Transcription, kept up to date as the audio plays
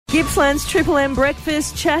Gippsland's Triple M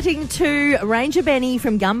Breakfast, chatting to Ranger Benny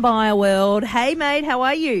from Gunbuyer World. Hey, mate, how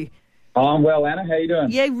are you? I'm well, Anna. How you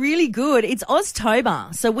doing? Yeah, really good. It's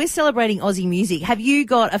Oztober, so we're celebrating Aussie music. Have you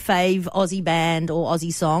got a fave Aussie band or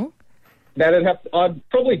Aussie song? I'd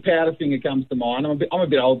probably Powderfinger comes to mind. I'm a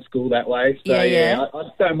bit old school that way, so Yeah. I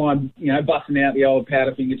just don't mind, busting out the old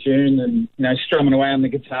Powderfinger tune and strumming away on the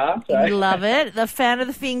guitar. So. Love it. The fan of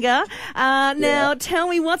the finger. Now, tell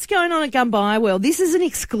me what's going on at Gunbuyer World. This is an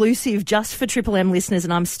exclusive just for Triple M listeners,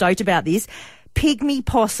 and I'm stoked about this. Pygmy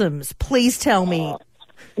possums. Please tell me.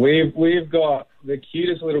 We've got the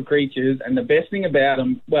cutest little creatures, and the best thing about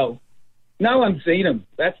them, well, no one's seen them.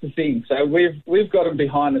 That's the thing. So we've got them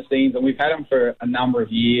behind the scenes, and we've had them for a number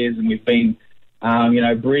of years, and we've been,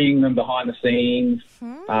 breeding them behind the scenes.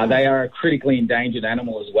 They are a critically endangered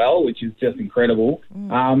animal as well, which is just incredible.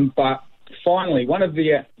 But finally, one of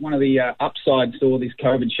the upsides to all this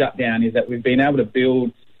COVID shutdown is that we've been able to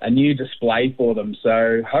build a new display for them.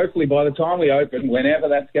 So hopefully by the time we open, whenever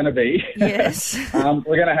that's going to be, Yes.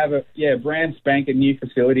 we're going to have a brand spanking new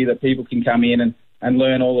facility that people can come in and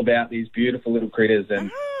learn all about these beautiful little critters.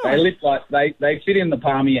 And they live like they fit in the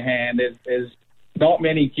palm of your hand. There's not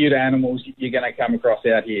many cute animals you're going to come across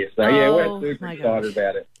out here. So we're super excited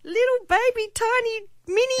about it. Little baby tiny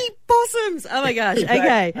mini possums. Oh my gosh.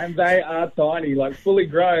 Okay. And they are tiny, like fully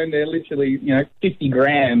grown. They're literally 50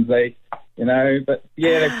 grams. But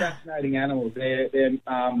they're fascinating animals. They're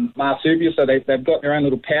marsupial, so they've got their own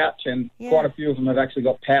little pouch, and quite a few of them have actually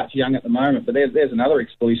got pouch young at the moment. But there's another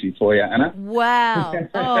exclusive for you, Anna. Wow.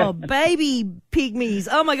 Oh, baby pygmies.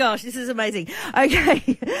 Oh my gosh, this is amazing.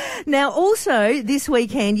 Okay. Now, also this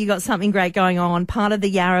weekend you got something great going on, part of the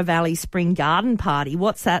Yarra Valley Spring Garden Party.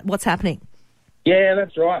 What's that? What's happening? Yeah,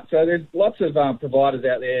 that's right. So there's lots of providers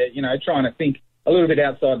out there, trying to think a little bit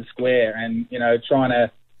outside the square and, trying to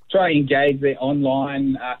engage their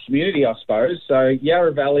online community, I suppose. So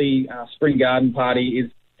Yarra Valley Spring Garden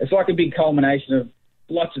Party it's like a big culmination of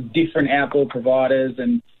lots of different outdoor providers,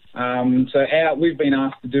 and we've been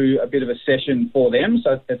asked to do a bit of a session for them.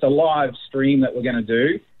 So it's a live stream that we're going to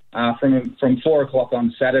do from 4 o'clock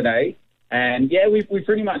on Saturday, and we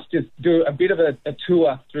pretty much just do a bit of a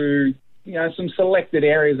tour through some selected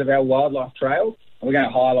areas of our wildlife trails. We're going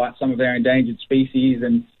to highlight some of our endangered species,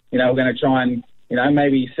 and we're going to try and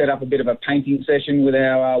maybe set up a bit of a painting session with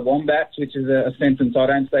our wombats, which is a sentence I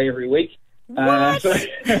don't say every week.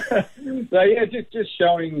 Just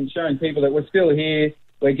showing people that we're still here.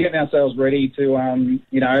 We're getting ourselves ready to,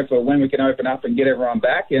 for when we can open up and get everyone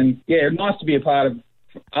back. And nice to be a part of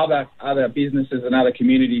other businesses and other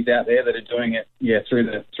communities out there that are doing it,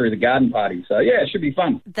 through the garden party. So it should be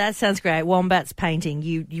fun. That sounds great. Wombats painting.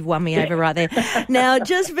 You've won me over right there. Now,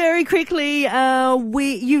 just very quickly,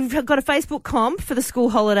 you've got a Facebook comp for the school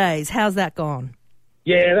holidays. How's that gone?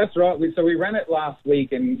 Yeah, that's right. So we ran it last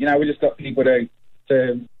week, and we just got people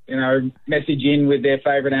to message in with their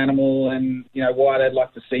favourite animal and why they'd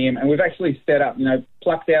like to see him. And we've actually set up,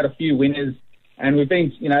 plucked out a few winners. And we've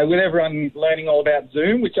been, with everyone learning all about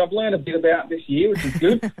Zoom, which I've learned a bit about this year, which is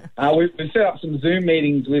good. We've set up some Zoom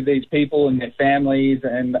meetings with these people and their families.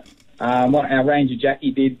 And our ranger, Jackie,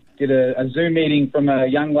 did a Zoom meeting from a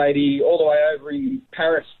young lady all the way over in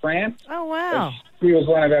Paris, France. Oh, wow. She was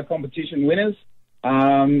one of our competition winners.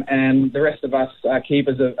 And the rest of us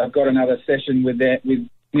keepers have got another session with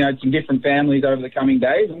some different families over the coming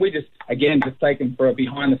days. And we just take them for a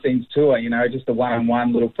behind-the-scenes tour, just a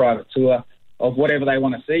one-on-one little private tour of whatever they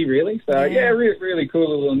want to see, really. So, really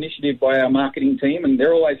cool little initiative by our marketing team, and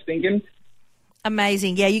they're always thinking.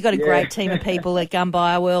 Amazing. Yeah, you got a great team of people at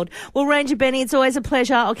Gunbuyer World. Well, Ranger Benny, it's always a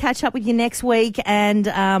pleasure. I'll catch up with you next week, and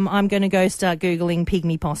I'm going to go start Googling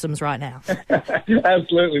pygmy possums right now.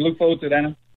 Absolutely. Look forward to it, Anna.